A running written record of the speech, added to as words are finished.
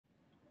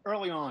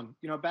Early on,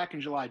 back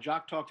in July,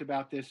 Jock talked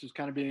about this as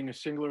kind of being a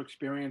singular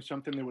experience,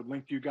 something that would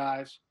link you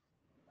guys,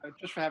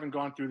 just for having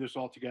gone through this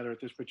all together at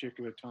this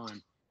particular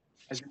time.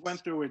 As you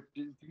went through it,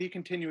 did he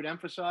continue to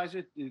emphasize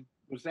it?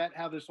 Was that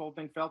how this whole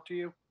thing felt to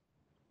you?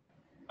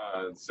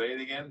 Say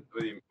it again.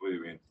 What do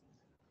you mean?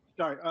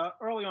 Sorry.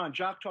 Early on,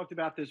 Jock talked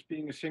about this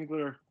being a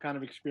singular kind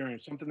of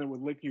experience, something that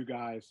would link you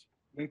guys,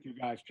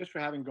 just for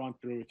having gone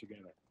through it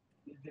together.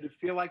 Did it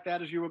feel like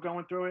that as you were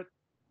going through it?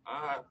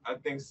 I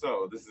think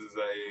so. This is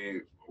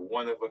a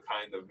one of a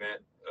kind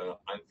event,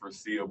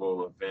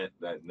 unforeseeable event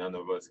that none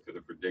of us could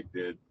have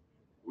predicted.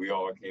 We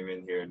all came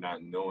in here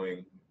not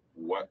knowing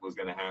what was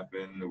going to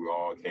happen. We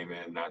all came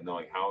in not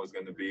knowing how it was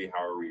going to be.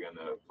 How are we going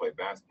to play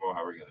basketball?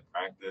 How are we going to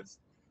practice?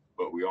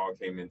 But we all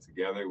came in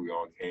together. We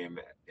all came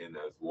in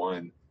as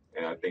one.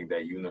 And I think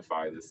that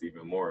unified us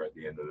even more at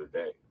the end of the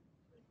day.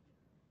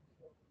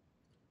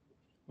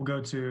 We'll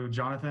go to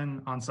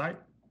Jonathan on site.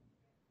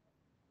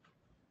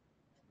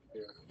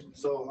 Yeah.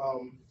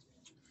 So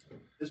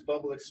this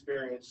bubble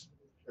experience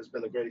has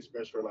been a great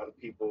experience for a lot of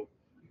people.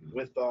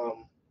 With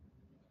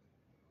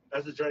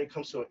as the journey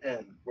comes to an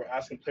end, we're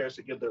asking players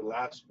to give their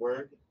last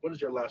word. What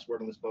is your last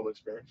word on this bubble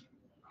experience?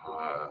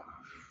 I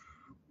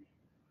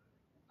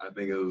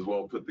think it was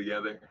well put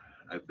together.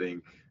 I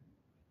think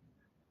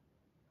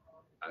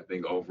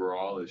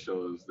overall it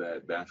shows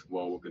that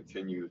basketball will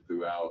continue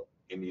throughout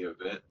any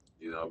event.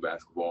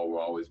 Basketball will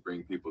always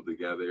bring people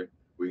together.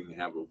 We can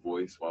have a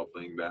voice while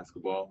playing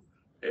basketball,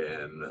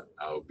 and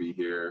I'll be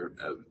here.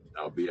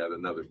 I'll be at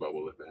another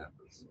bubble if it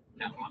happens.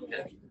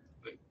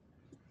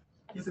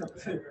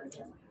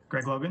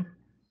 Greg Logan.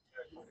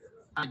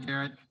 Hi,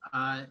 Jarrett.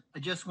 I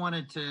just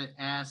wanted to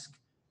ask,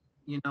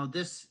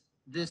 this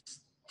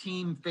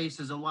team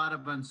faces a lot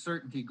of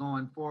uncertainty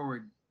going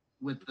forward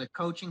with the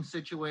coaching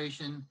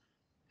situation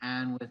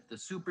and with the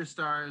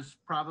superstars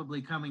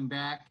probably coming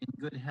back in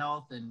good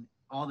health and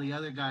all the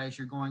other guys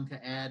you're going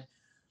to add.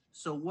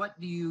 So what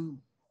do you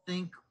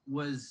think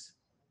was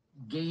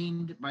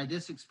gained by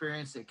this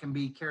experience that can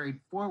be carried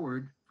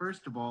forward,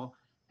 first of all?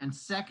 And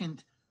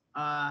second,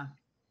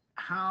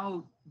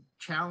 how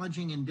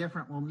challenging and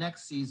different will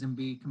next season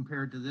be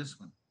compared to this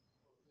one?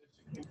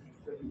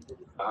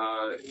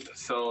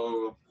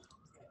 So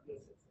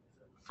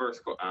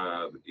first,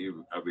 I'll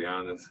be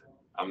honest,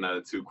 I'm not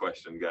a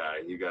two-question guy.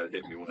 You got to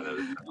hit me one at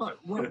a time.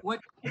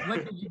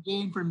 What did you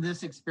gain from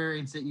this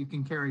experience that you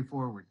can carry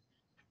forward?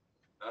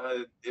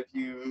 If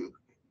you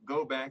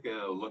go back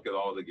and look at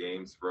all the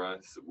games for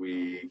us,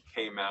 we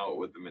came out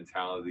with the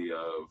mentality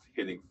of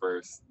hitting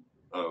first,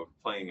 of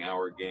playing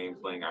our game,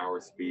 playing our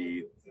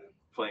speed,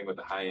 playing with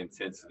a high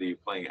intensity,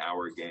 playing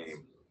our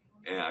game.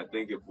 And I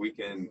think if we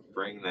can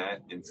bring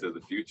that into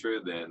the future,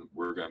 then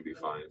we're going to be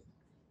fine.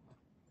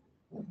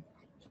 All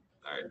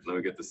right, let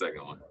me get the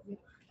second one.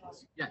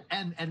 Yeah,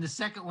 and the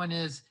second one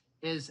is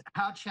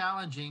how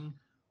challenging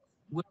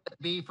will it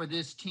be for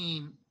this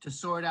team to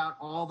sort out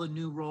all the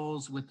new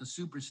roles with the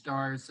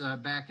superstars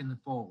back in the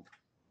fold?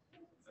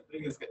 I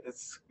think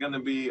it's going to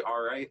be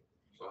all right.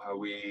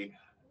 We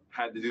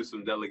had to do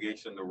some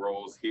delegation of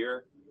roles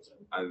here.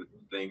 I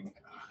think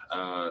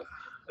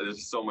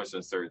there's so much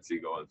uncertainty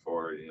going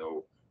forward,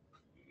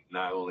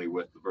 not only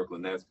with the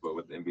Brooklyn Nets, but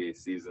with the NBA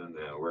season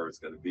and where it's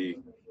going to be.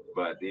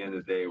 But at the end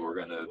of the day, we're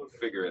going to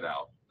figure it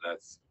out.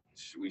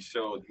 We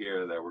showed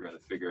here that we're going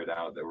to figure it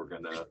out, that we're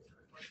going to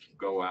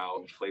go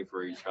out, play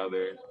for each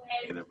other.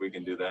 And if we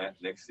can do that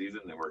next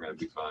season, then we're going to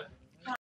be fine.